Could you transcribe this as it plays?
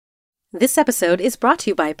This episode is brought to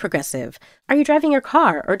you by Progressive. Are you driving your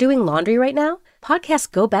car or doing laundry right now?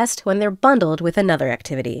 Podcasts go best when they're bundled with another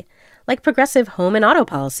activity. Like Progressive home and auto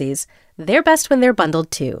policies, they're best when they're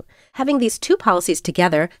bundled too. Having these two policies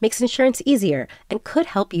together makes insurance easier and could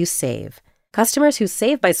help you save. Customers who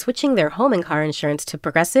save by switching their home and car insurance to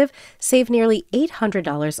Progressive save nearly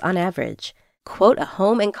 $800 on average. Quote a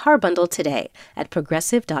home and car bundle today at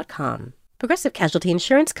Progressive.com. Progressive Casualty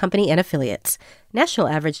Insurance Company and Affiliates. National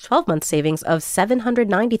average 12-month savings of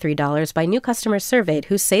 $793 by new customers surveyed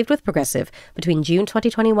who saved with Progressive between June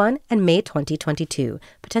 2021 and May 2022.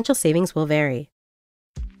 Potential savings will vary.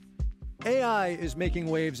 AI is making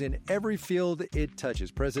waves in every field it touches.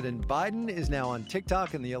 President Biden is now on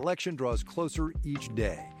TikTok, and the election draws closer each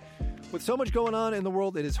day. With so much going on in the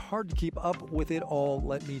world, it is hard to keep up with it all,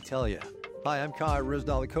 let me tell you. Hi, I'm Kai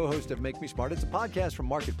Rizdal, the co-host of Make Me Smart. It's a podcast from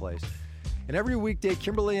Marketplace. And every weekday,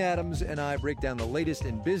 Kimberly Adams and I break down the latest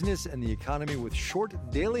in business and the economy with short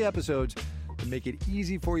daily episodes to make it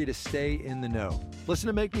easy for you to stay in the know. Listen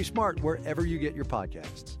to Make Me Smart wherever you get your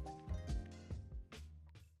podcasts.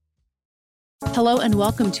 Hello and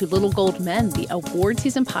welcome to Little Gold Men, the award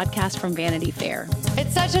season podcast from Vanity Fair.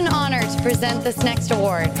 It's such an honor to present this next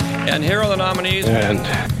award. And here are the nominees. And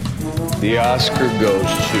the Oscar goes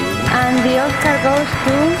to... And the Oscar goes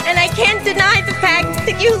to... And I can't deny the fact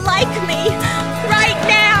that you like me. Right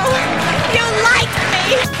now. You like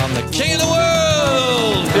me. I'm the king of the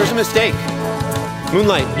world. There's a mistake.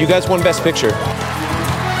 Moonlight, you guys won Best Picture.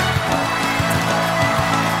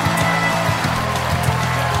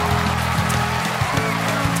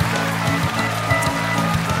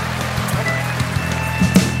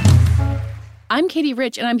 I'm Katie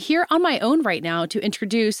Rich, and I'm here on my own right now to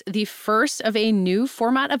introduce the first of a new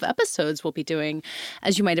format of episodes we'll be doing.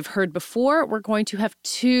 As you might have heard before, we're going to have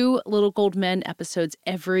 2 Little Gold Men episodes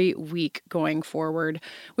every week going forward,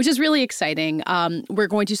 which is really exciting. We're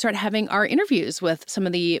going to start having our interviews with some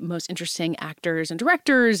of the most interesting actors and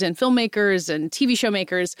directors and filmmakers and TV show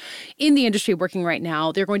makers in the industry working right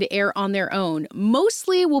now. They're going to air on their own.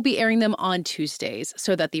 Mostly we'll be airing them on Tuesdays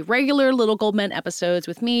so that the regular Little Gold Men episodes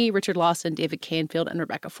with me, Richard Lawson, David Canfield, and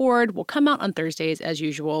Rebecca Ford will come out on Thursdays as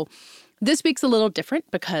usual. This week's a little different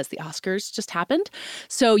because the Oscars just happened.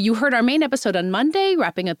 So you heard our main episode on Monday,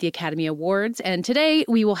 wrapping up the Academy Awards. And today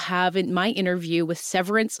we will have my interview with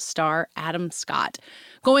Severance star Adam Scott.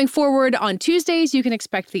 Going forward on Tuesdays, you can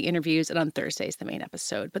expect the interviews, and on Thursdays, the main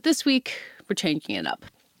episode. But this week, we're changing it up.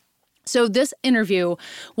 So this interview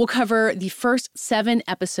will cover the first 7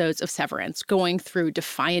 episodes of Severance, going through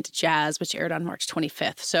Defiant Jazz, which aired on March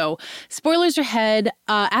 25th. So spoilers ahead.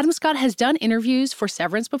 Adam Scott has done interviews for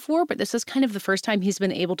Severance before, but this is kind of the first time he's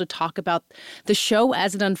been able to talk about the show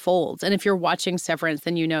as it unfolds. And if you're watching Severance,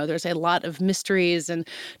 then you know there's a lot of mysteries and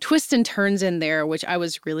twists and turns in there, which I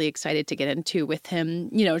was really excited to get into with him,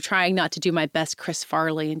 trying not to do my best Chris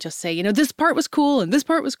Farley and just say, this part was cool and this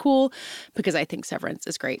part was cool, because I think Severance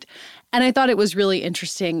is great. And I thought it was really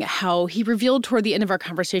interesting how he revealed toward the end of our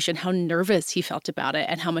conversation how nervous he felt about it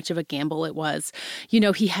and how much of a gamble it was.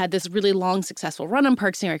 He had this really long, successful run on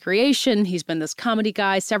Parks and Recreation. He's been this comedy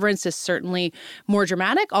guy. Severance is certainly more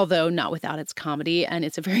dramatic, although not without its comedy. And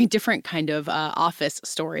it's a very different kind of office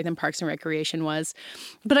story than Parks and Recreation was.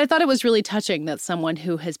 But I thought it was really touching that someone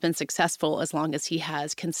who has been successful as long as he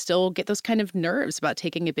has can still get those kind of nerves about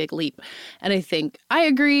taking a big leap. And I think I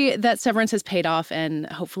agree that Severance has paid off, and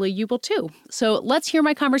hopefully you will too. So let's hear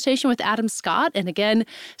my conversation with Adam Scott. And again,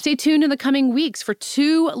 stay tuned in the coming weeks for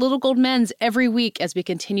 2 Little Gold Men's every week as we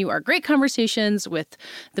continue our great conversations with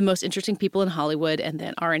the most interesting people in Hollywood and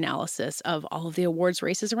then our analysis of all of the awards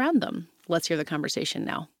races around them. Let's hear the conversation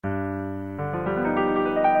now.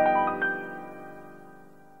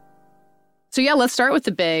 So yeah, let's start with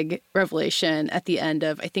the big revelation at the end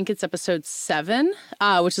of, I think it's episode 7,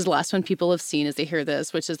 which is the last one people have seen as they hear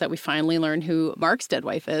this, which is that we finally learn who Mark's dead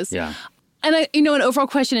wife is. Yeah. And an overall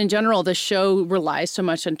question in general, the show relies so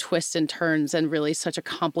much on twists and turns and really such a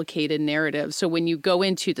complicated narrative. So when you go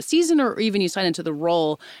into the season or even you sign into the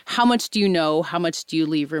role, how much do you know? How much do you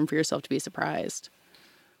leave room for yourself to be surprised?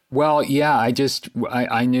 Well, yeah,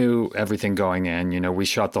 I knew everything going in. We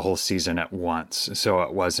shot the whole season at once. So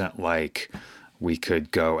it wasn't like we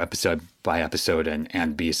could go episode by episode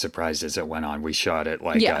and be surprised as it went on. We shot it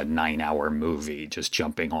like a 9-hour movie, just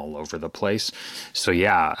jumping all over the place. So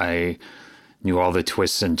yeah, I knew all the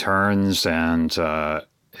twists and turns, and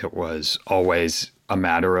it was always a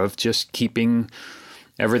matter of just keeping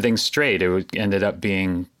everything straight. It ended up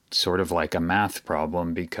being sort of like a math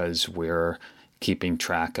problem because we're keeping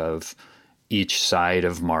track of each side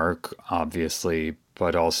of Mark, obviously,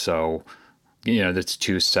 but also, that's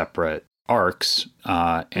 2 separate arcs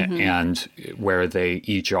and where they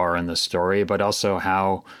each are in the story, but also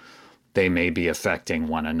how they may be affecting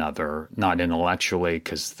one another, not intellectually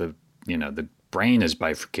because the brain is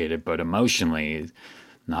bifurcated, but emotionally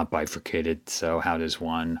not bifurcated. So how does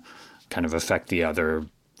one kind of affect the other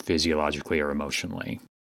physiologically or emotionally?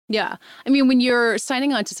 Yeah. I mean, when you're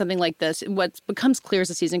signing on to something like this, what becomes clear as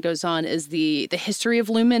the season goes on is the history of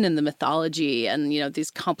Lumen and the mythology and,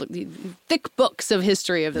 these thick books of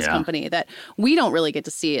history of this company that we don't really get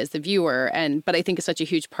to see as the viewer. But I think is such a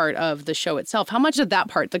huge part of the show itself. How much of that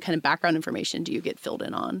part, the kind of background information, do you get filled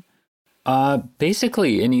in on?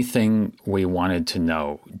 Basically anything we wanted to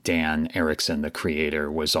know. Dan Erickson, the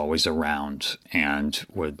creator, was always around and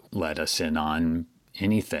would let us in on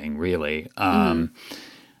anything, really.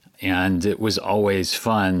 And it was always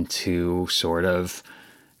fun to sort of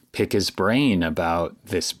pick his brain about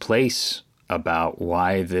this place, about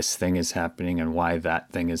why this thing is happening and why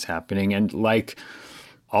that thing is happening. And like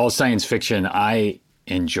all science fiction I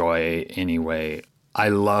enjoy anyway, I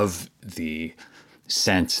love the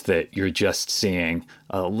sense that you're just seeing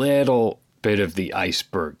a little bit of the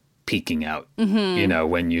iceberg peeking out,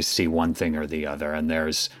 when you see one thing or the other. And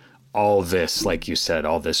there's all this, like you said,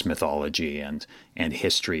 all this mythology and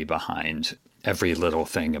history behind every little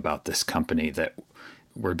thing about this company that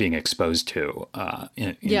we're being exposed to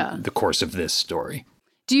in the course of this story.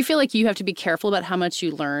 Do you feel like you have to be careful about how much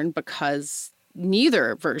you learn because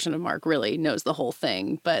neither version of Mark really knows the whole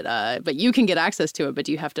thing, but you can get access to it, but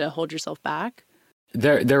do you have to hold yourself back?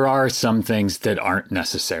 There are some things that aren't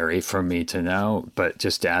necessary for me to know, but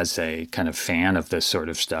just as a kind of fan of this sort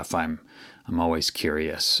of stuff, I'm always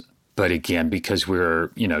curious. But again, because we're,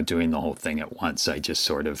 doing the whole thing at once, I just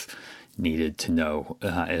sort of needed to know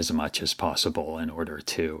as much as possible in order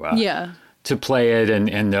to play it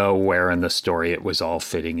and know where in the story it was all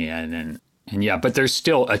fitting in. And but there's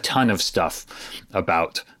still a ton of stuff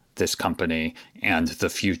about this company and the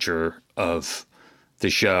future of the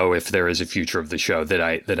show, if there is a future of the show that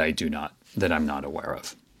I'm not aware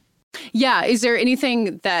of. Yeah. Is there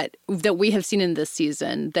anything that we have seen in this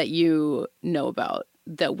season that you know about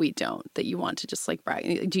that we don't, that you want to just like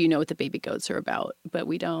brag? Do you know what the baby goats are about, but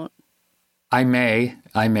we don't? I may.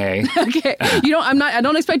 Okay. I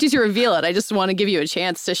don't expect you to reveal it. I just want to give you a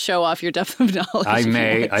chance to show off your depth of knowledge. I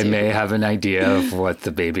may have an idea of what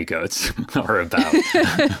the baby goats are about.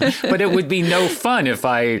 But it would be no fun if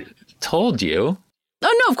I told you.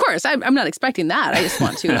 Oh, no, of course. I'm not expecting that. I just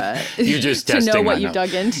want to You're just to know what you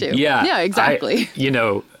dug into. Yeah, exactly.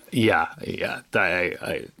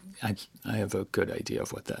 I have a good idea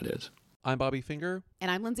of what that is. I'm Bobby Finger.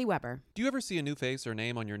 And I'm Lindsay Weber. Do you ever see a new face or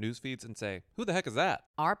name on your news feeds and say, who the heck is that?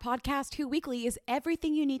 Our podcast, Who Weekly, is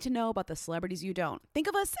everything you need to know about the celebrities you don't. Think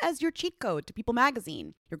of us as your cheat code to People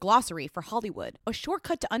magazine, your glossary for Hollywood, a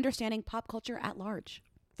shortcut to understanding pop culture at large.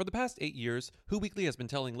 For the past 8 years, Who Weekly has been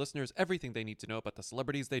telling listeners everything they need to know about the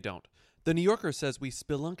celebrities they don't. The New Yorker says we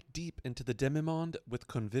spelunk deep into the demi-monde with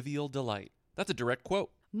convivial delight. That's a direct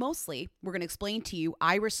quote. Mostly, we're going to explain to you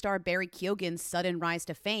Irish star Barry Keoghan's sudden rise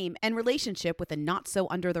to fame and relationship with a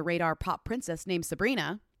not-so-under-the-radar pop princess named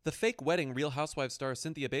Sabrina. The fake wedding Real Housewives star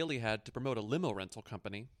Cynthia Bailey had to promote a limo rental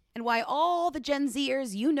company. And why all the Gen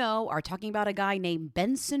Zers you know are talking about a guy named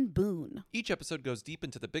Benson Boone. Each episode goes deep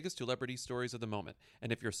into the biggest celebrity stories of the moment.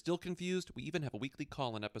 And if you're still confused, we even have a weekly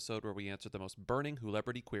call-in episode where we answer the most burning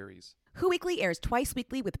celebrity queries. Who Weekly airs twice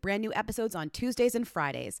weekly with brand new episodes on Tuesdays and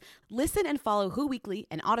Fridays. Listen and follow Who Weekly,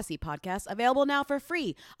 an Odyssey podcast, available now for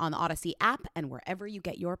free on the Odyssey app and wherever you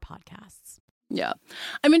get your podcasts. Yeah.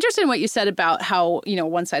 I'm interested in what you said about how,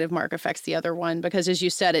 one side of Mark affects the other one, because as you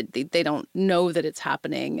said, they don't know that it's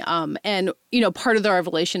happening. And part of the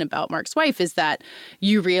revelation about Mark's wife is that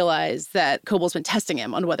you realize that Cobal's been testing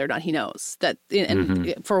him on whether or not he knows that.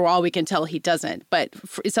 And for all we can tell, he doesn't. But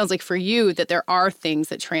it sounds like for you that there are things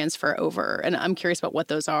that transfer over. And I'm curious about what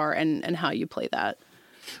those are and how you play that.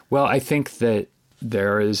 Well, I think that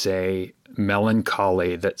there is a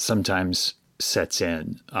melancholy that sometimes sets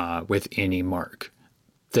in with any Mark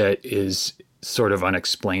that is sort of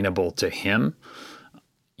unexplainable to him.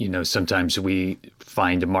 Sometimes we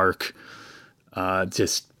find Mark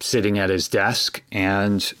just sitting at his desk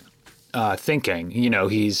and thinking.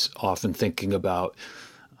 He's often thinking about,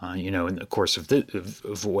 in the course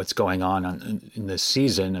of what's going on in this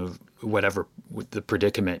season, of whatever the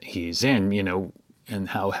predicament he's in, and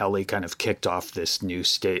how Helly kind of kicked off this new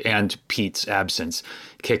stage, and Pete's absence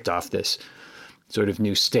kicked off this sort of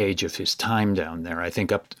new stage of his time down there. I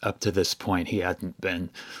think up to this point, he hadn't been,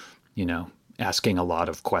 asking a lot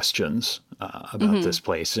of questions about this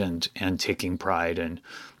place and taking pride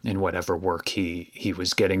in whatever work he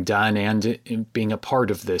was getting done and in being a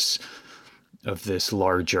part of this this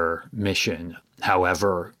larger mission,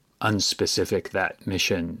 however unspecific that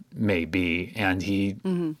mission may be. And he,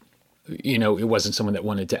 you know, it wasn't someone that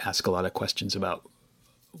wanted to ask a lot of questions about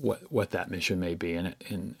what that mission may be.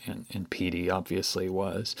 And Petey obviously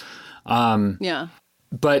was. Yeah.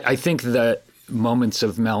 But I think that moments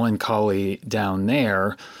of melancholy down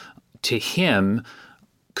there to him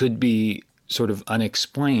could be sort of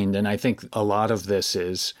unexplained. And I think a lot of this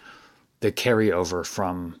is the carryover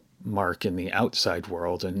from Mark in the outside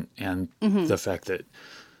world and the fact that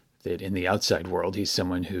in the outside world, he's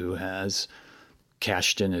someone who has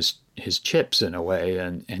cashed in his chips in a way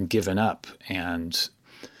and given up and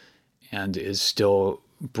is still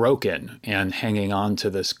broken and hanging on to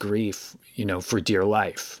this grief, you know, for dear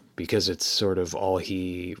life, because it's sort of all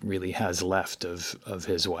he really has left of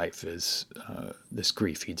his wife is this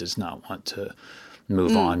grief he does not want to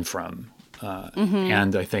move on from.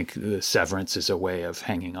 And I think the Severance is a way of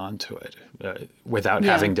hanging on to it without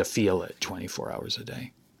having to feel it 24 hours a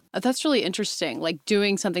day. That's really interesting. Like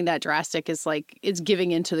doing something that drastic is like it's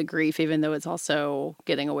giving into the grief, even though it's also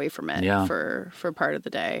getting away from it for part of the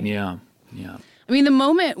day. Yeah. I mean, the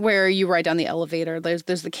moment where you ride down the elevator, there's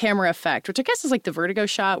the camera effect, which I guess is like the Vertigo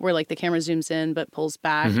shot where like the camera zooms in but pulls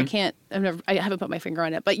back. I haven't put my finger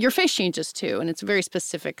on it, but your face changes too, and it's a very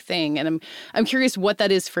specific thing. And I'm curious what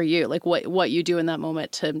that is for you, like what you do in that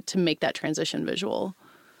moment to make that transition visual.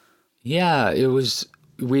 Yeah, it was.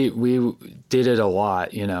 We did it a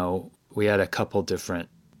lot. You know, we had a couple different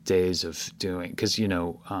days of doing because you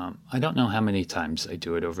know I don't know how many times I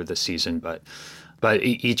do it over the season, but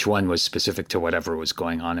each one was specific to whatever was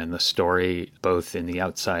going on in the story, both in the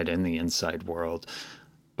outside and the inside world.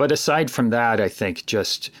 But aside from that, I think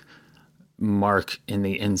just Mark in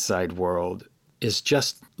the inside world is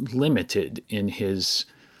just limited in his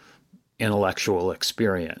intellectual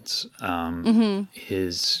experience.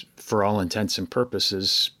 His, for all intents and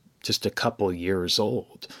purposes, just a couple years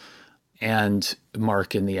old. And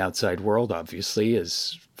Mark in the outside world, obviously,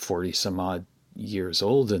 is 40 some odd years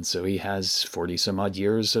old, and so he has 40 some odd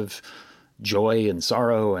years of joy and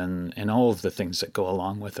sorrow and all of the things that go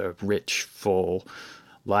along with a rich, full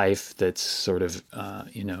life that's sort of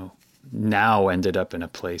you know, now ended up in a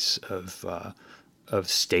place of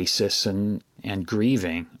stasis and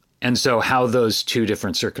grieving. And so how those two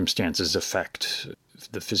different circumstances affect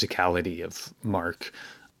the physicality of Mark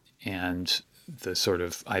and the sort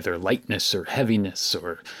of either lightness or heaviness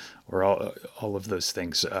or all of those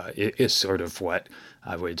things is sort of what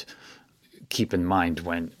I would keep in mind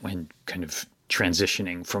when kind of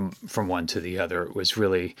transitioning from one to the other. It was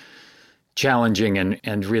really challenging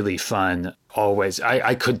and really fun always.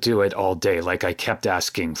 I could do it all day. Like I kept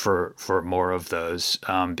asking for more of those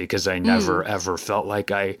because I never ever felt like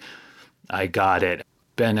I got it.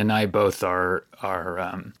 Ben and I both are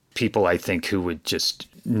people I think who would just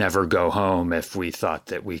never go home if we thought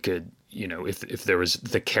that we could, you know, if there was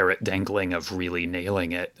the carrot dangling of really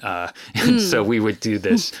nailing it. And so we would do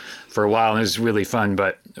this for a while, and it was really fun,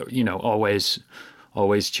 but, you know, always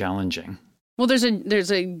challenging. Well,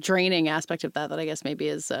 there's a draining aspect of that I guess maybe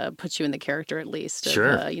is puts you in the character at least.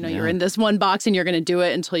 Sure. You know, you're in this one box and you're going to do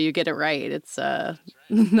it until you get it right. It's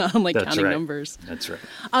not like That's counting right. numbers. That's right.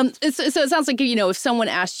 So it sounds like, you know, if someone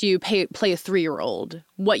asked you play a 3-year-old,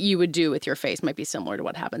 what you would do with your face might be similar to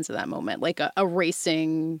what happens in that moment, like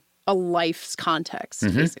erasing a life's context,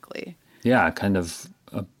 basically. Yeah, kind of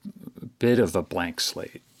a bit of a blank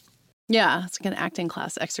slate. Yeah, it's like an acting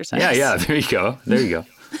class exercise. Yeah, there you go.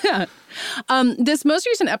 Yeah. This most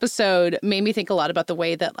recent episode made me think a lot about the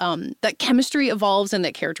way that that chemistry evolves and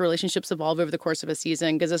that character relationships evolve over the course of a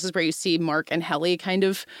season, because this is where you see Mark and Helly kind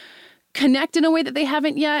of connect in a way that they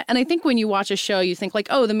haven't yet. And I think when you watch a show, you think like,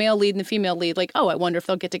 oh, the male lead and the female lead, like, oh, I wonder if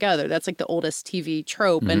they'll get together. That's like the oldest TV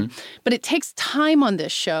trope. But it takes time on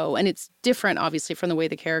this show, and it's different, obviously, from the way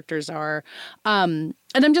the characters are.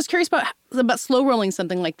 And I'm just curious about slow rolling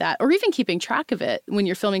something like that, or even keeping track of it when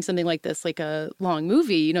you're filming something like this, like a long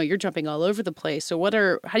movie. You know, you're jumping all over the place. So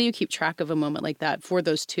how do you keep track of a moment like that for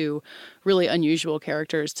those two really unusual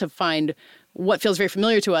characters to find what feels very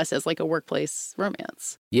familiar to us as like a workplace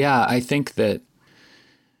romance? Yeah, I think that,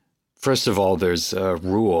 first of all, there's a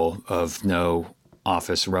rule of no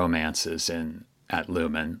office romances at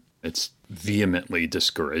Lumen. It's vehemently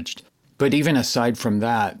discouraged. But even aside from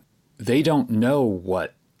that, they don't know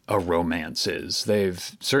what a romance is.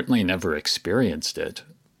 They've certainly never experienced it.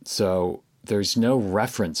 So there's no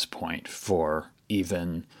reference point for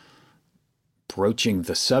even broaching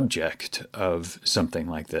the subject of something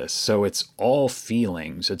like this. So it's all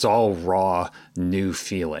feelings. It's all raw, new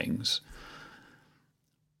feelings.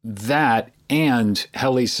 That, and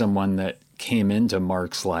Helly's someone that came into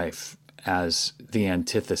Mark's life as the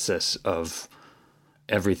antithesis of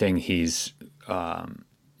everything he's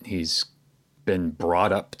been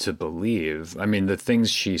brought up to believe. I mean, the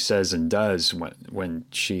things she says and does when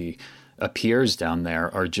she appears down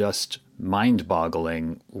there are just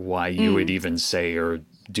mind-boggling. Why you would even say or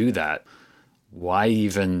do that? Why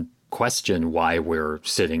even question why we're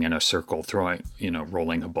sitting in a circle throwing,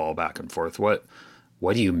 rolling a ball back and forth? What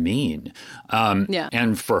do you mean?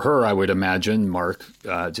 And for her, I would imagine Mark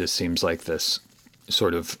just seems like this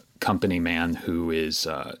sort of company man who is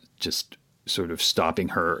just sort of stopping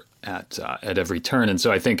her at every turn. And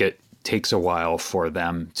so I think it takes a while for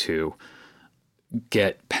them to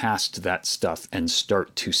get past that stuff and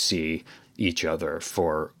start to see each other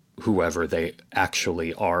for whoever they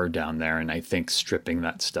actually are down there. And I think stripping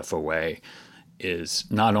that stuff away is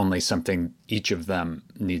not only something each of them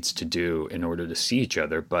needs to do in order to see each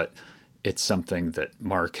other, but it's something that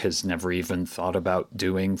Mark has never even thought about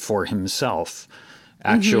doing for himself.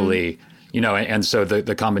 Actually, and so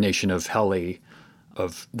the combination of Helly,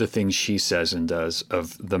 of the things she says and does,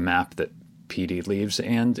 of the map that Petey leaves,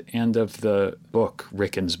 and of the book,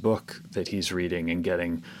 Rickon's book that he's reading and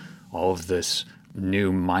getting all of this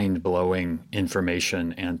new mind-blowing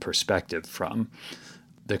information and perspective from.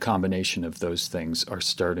 The combination of those things are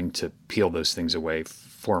starting to peel those things away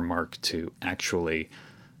for Mark to actually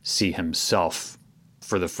see himself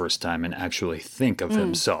for the first time and actually think of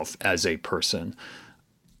himself as a person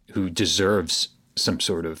who deserves some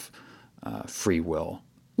sort of free will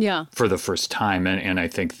for the first time. And I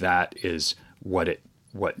think that is what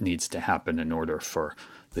needs to happen in order for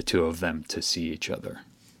the two of them to see each other.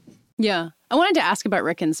 Yeah. I wanted to ask about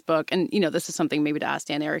Rickon's book, and, this is something maybe to ask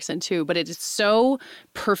Dan Erickson too, but it is so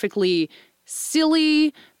perfectly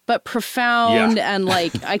silly but profound, and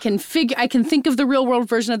like I can think of the real world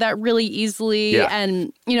version of that really easily. Yeah.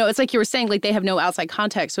 And, it's like you were saying, like they have no outside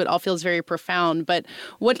context, so it all feels very profound. But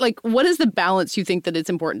what is the balance you think that it's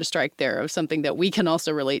important to strike there of something that we can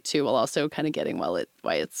also relate to while also kind of getting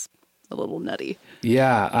why it's a little nutty?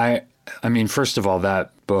 Yeah, I mean, first of all,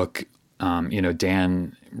 that book,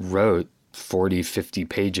 Dan wrote 40, 50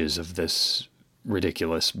 pages of this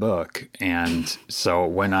ridiculous book. And so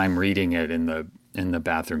when I'm reading it in the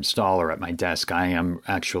bathroom stall or at my desk, I am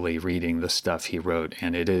actually reading the stuff he wrote.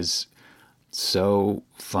 And it is so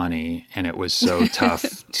funny. And it was so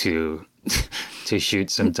tough to shoot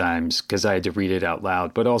sometimes because I had to read it out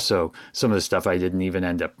loud. But also some of the stuff I didn't even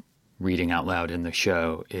end up reading out loud in the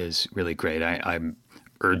show is really great. I'm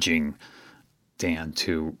urging Dan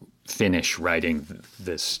to finish writing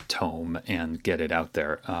this tome and get it out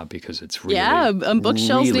there because it's really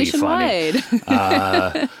bookshelves really nationwide.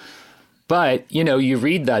 Funny. But you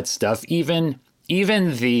read that stuff, even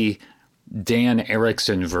the Dan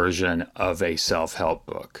Erickson version of a self-help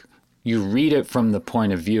book. You read it from the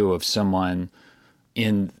point of view of someone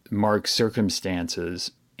in Mark's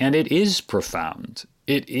circumstances, and it is profound.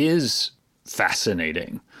 It is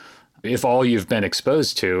fascinating. If all you've been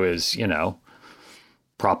exposed to is,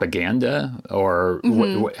 propaganda or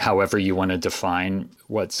however you want to define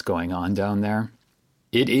what's going on down there,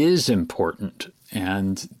 it is important,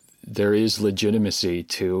 and there is legitimacy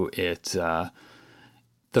to it.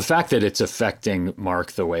 The fact that it's affecting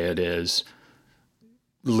Mark the way it is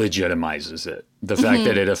legitimizes it. The fact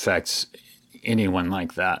that it affects anyone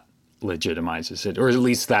like that legitimizes it, or at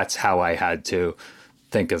least that's how I had to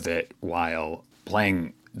think of it while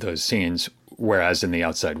playing those scenes. Whereas in the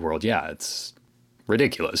outside world, it's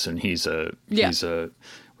ridiculous, and he's a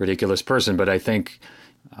ridiculous person. But I think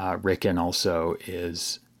Rickon also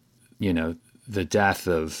is, the death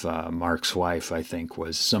of Mark's wife, I think,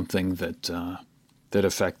 was something that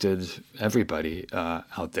affected everybody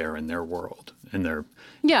out there in their world, in their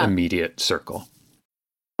immediate circle.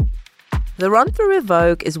 The Run Through with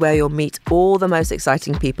Vogue is where you'll meet all the most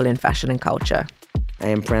exciting people in fashion and culture. I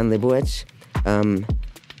am Fran Lebowitz,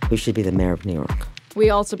 who should be the mayor of New York. We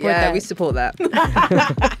all support that. We support that.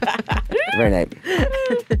 Very nice.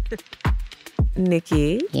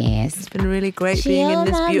 Nikki. Yes. It's been really great being in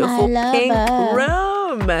this beautiful pink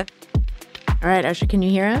room. All right, Usher, can you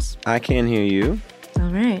hear us? I can hear you. All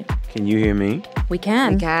right. Can you hear me? We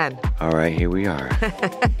can. We can. All right, here we are.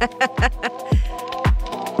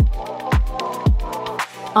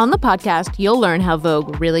 On the podcast, you'll learn how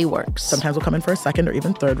Vogue really works. Sometimes we'll come in for a second or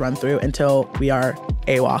even third run through until we are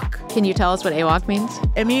AWOC. Can you tell us what AWOC means?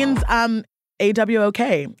 It means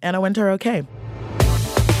AWOK, Anna Wintour OK.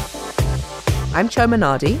 I'm Cho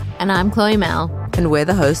Minardi. And I'm Chloe Mel. And we're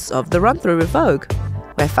the hosts of The Run Through with Vogue,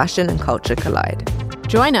 where fashion and culture collide.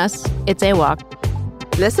 Join us. It's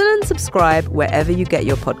AWOC. Listen and subscribe wherever you get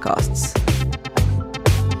your podcasts.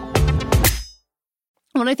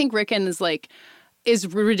 When I think Rickon is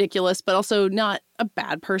ridiculous, but also not a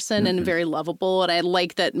bad person and very lovable. And I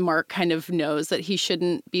like that Mark kind of knows that he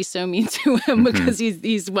shouldn't be so mean to him because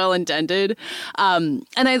he's well intended. And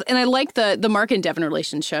I like the Mark and Devin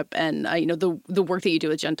relationship, and the work that you do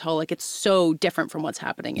with Gentile. Like, it's so different from what's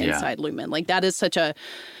happening inside Lumen. Like, that is such a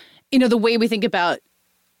the way we think about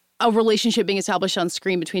a relationship being established on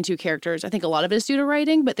screen between two characters. I think a lot of it is due to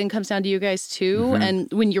writing, but then comes down to you guys too. And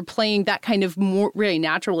when you're playing that kind of more really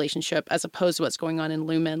natural relationship as opposed to what's going on in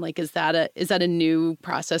Lumen, like, is that a new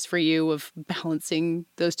process for you of balancing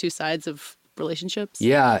those two sides of relationships?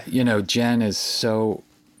 Yeah, Jen is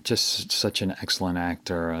just such an excellent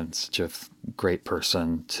actor and such a great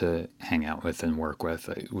person to hang out with and work with.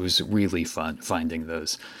 It was really fun finding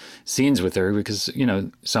those scenes with her because,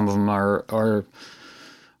 some of them are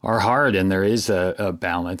hard, and there is a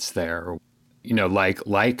balance there. Like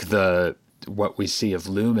what we see of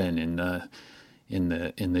Lumen in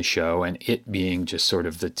the show, and it being just sort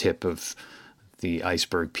of the tip of the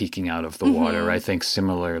iceberg peeking out of the water. I think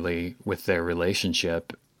similarly with their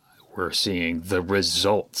relationship, we're seeing the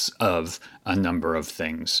results of a number of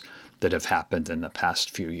things that have happened in the past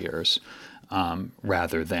few years,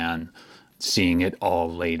 rather than seeing it all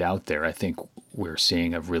laid out there. I think we're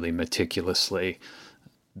seeing a really meticulously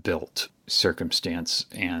built circumstance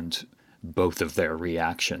and both of their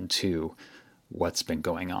reaction to what's been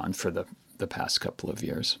going on for the past couple of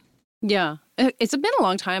years. Yeah. It's been a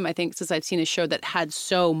long time, I think, since I've seen a show that had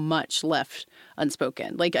so much left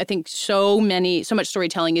unspoken. Like, I think so much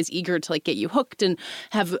storytelling is eager to get you hooked and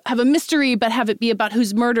have a mystery, but have it be about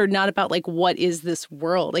who's murdered, not about what is this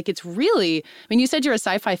world. Like, it's really, you said you're a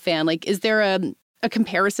sci-fi fan. Like, is there a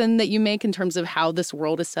comparison that you make in terms of how this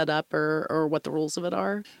world is set up or what the rules of it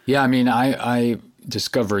are? Yeah, I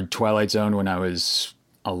discovered Twilight Zone when I was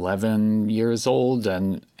 11 years old,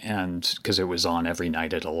 and because it was on every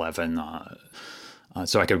night at 11,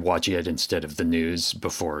 so I could watch it instead of the news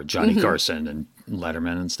before Johnny Carson and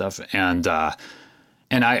Letterman and stuff. And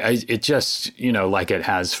it just, like it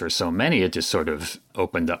has for so many, it just sort of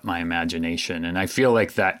opened up my imagination. And I feel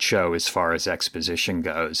like that show, as far as exposition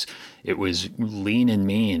goes, it was lean and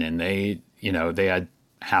mean, and they had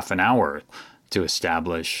half an hour to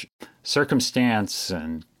establish circumstance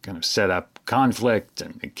and kind of set up conflict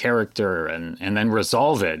and character and then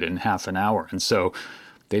resolve it in half an hour. And so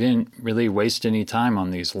they didn't really waste any time on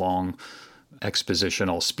these long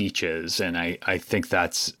expositional speeches. And I think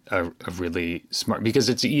that's a really smart, because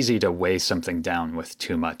it's easy to weigh something down with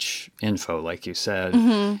too much info, like you said.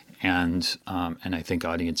 And I think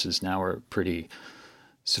audiences now are pretty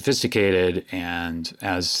sophisticated, and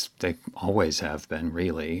as they always have been,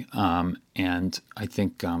 really. And I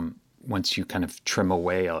think once you kind of trim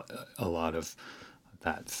away a lot of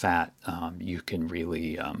that fat, you can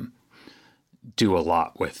really do a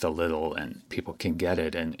lot with a little, and people can get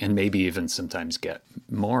it and maybe even sometimes get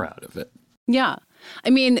more out of it. Yeah. I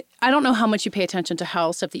don't know how much you pay attention to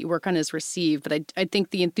how stuff that you work on is received, but I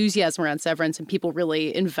think the enthusiasm around Severance and people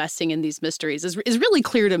really investing in these mysteries is really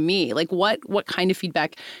clear to me. Like, what kind of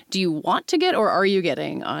feedback do you want to get, or are you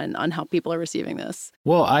getting on how people are receiving this?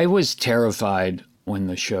 Well, I was terrified when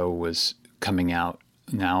the show was coming out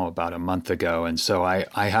now about a month ago, and so I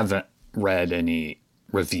haven't read any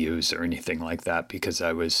reviews or anything like that, because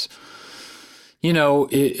I was,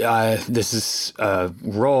 this is a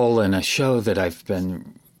role in a show that I've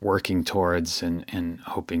been working towards and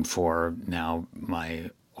hoping for now my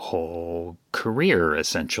whole career,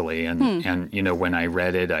 essentially. And when I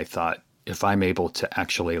read it, I thought, if I'm able to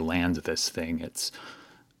actually land this thing,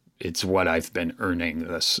 it's what I've been earning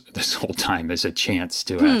this whole time, is a chance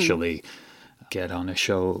to actually get on a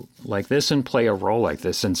show like this and play a role like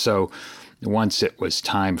this. And so once it was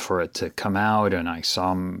time for it to come out and I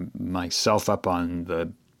saw myself up on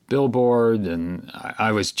the billboard, and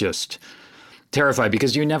I was just terrified,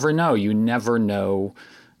 because you never know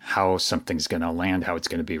how something's going to land, how it's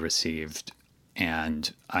going to be received.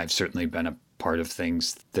 And I've certainly been a part of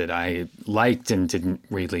things that I liked and didn't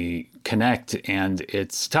really connect, and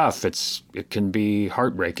it's tough. It can be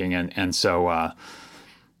heartbreaking. And so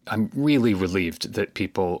I'm really relieved that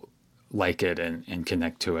people like it and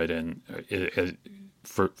connect to it, and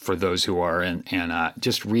for those who are, and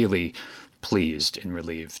just really pleased and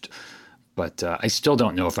relieved. But I still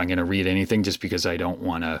don't know if I'm going to read anything, just because I don't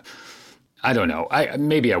want to. I don't know.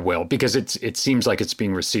 Maybe I will, because it seems like it's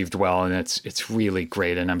being received well, and it's really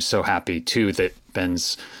great. And I'm so happy too that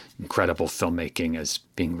Ben's incredible filmmaking is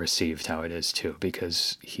being received how it is too,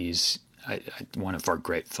 because he's one of our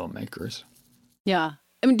great filmmakers. Yeah.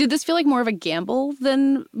 Did this feel like more of a gamble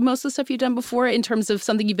than most of the stuff you've done before, in terms of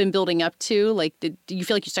something you've been building up to? Like, do you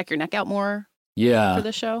feel like you stuck your neck out more? for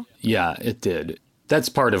the show? Yeah, it did. That's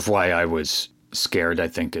part of why I was scared, I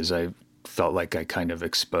think, is I felt like I kind of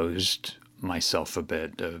exposed myself a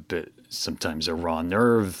bit, sometimes a raw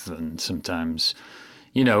nerve, and sometimes,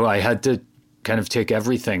 I had to kind of take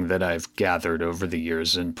everything that I've gathered over the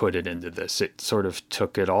years and put it into this. It sort of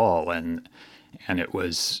took it all, and it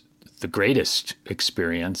was the greatest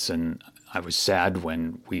experience, and I was sad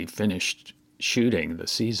when we finished shooting the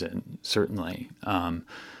season, certainly.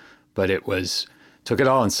 But it took it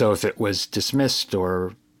all, and so if it was dismissed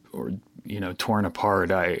or torn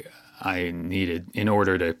apart, I needed, in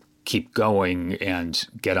order to keep going and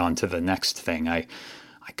get on to the next thing, I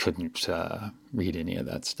couldn't read any of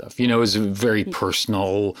that stuff. It was a very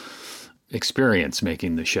personal experience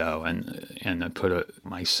making the show, and I put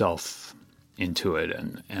myself into it,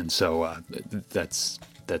 and so I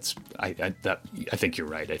think you're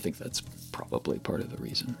right. I think that's probably part of the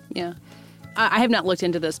reason. Yeah. I have not looked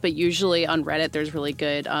into this, but usually on Reddit there's really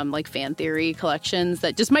good fan theory collections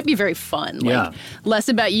that just might be very fun. Less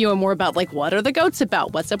about you and more about what are the goats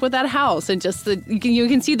about? What's up with that house? And just you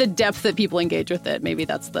can see the depth that people engage with it. Maybe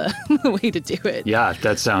that's the way to do it. Yeah,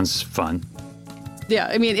 that sounds fun. Yeah,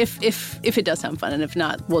 I mean, if it does sound fun, and if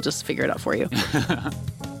not, we'll just figure it out for you.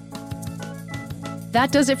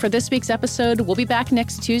 That does it for this week's episode. We'll be back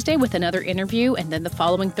next Tuesday with another interview, and then the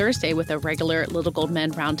following Thursday with a regular Little Gold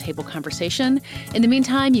Men roundtable conversation. In the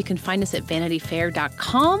meantime, you can find us at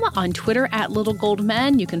VanityFair.com, on Twitter at Little Gold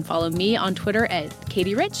Men. You can follow me on Twitter at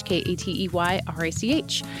Katie Rich,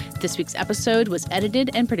 KateyRach. This week's episode was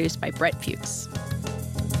edited and produced by Brett Fuchs.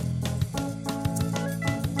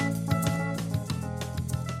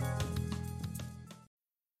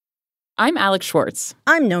 I'm Alex Schwartz.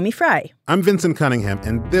 I'm Nomi Fry. I'm Vincent Cunningham,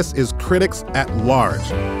 and this is Critics at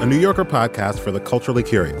Large, a New Yorker podcast for the culturally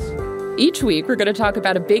curious. Each week, we're going to talk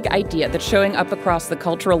about a big idea that's showing up across the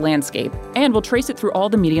cultural landscape, and we'll trace it through all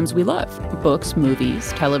the mediums we love: books,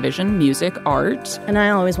 movies, television, music, art. And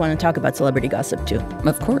I always want to talk about celebrity gossip, too.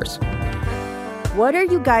 Of course. What are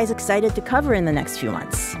you guys excited to cover in the next few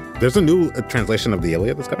months? There's a new translation of the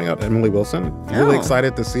Iliad that's coming out, Emily Wilson. Really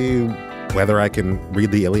excited to see whether I can read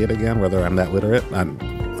the Iliad again, whether I'm that literate. I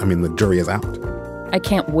mean, the jury is out. I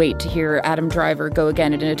can't wait to hear Adam Driver go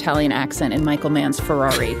again in an Italian accent in Michael Mann's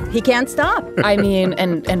Ferrari. He can't stop. I mean,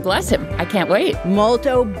 and bless him. I can't wait.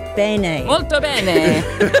 Molto bene. Molto bene.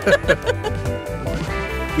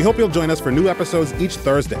 We hope you'll join us for new episodes each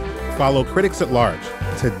Thursday. Follow Critics at Large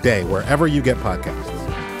today, wherever you get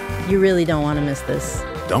podcasts. You really don't want to miss this.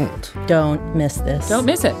 Don't miss this. Don't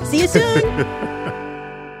miss it. See you soon.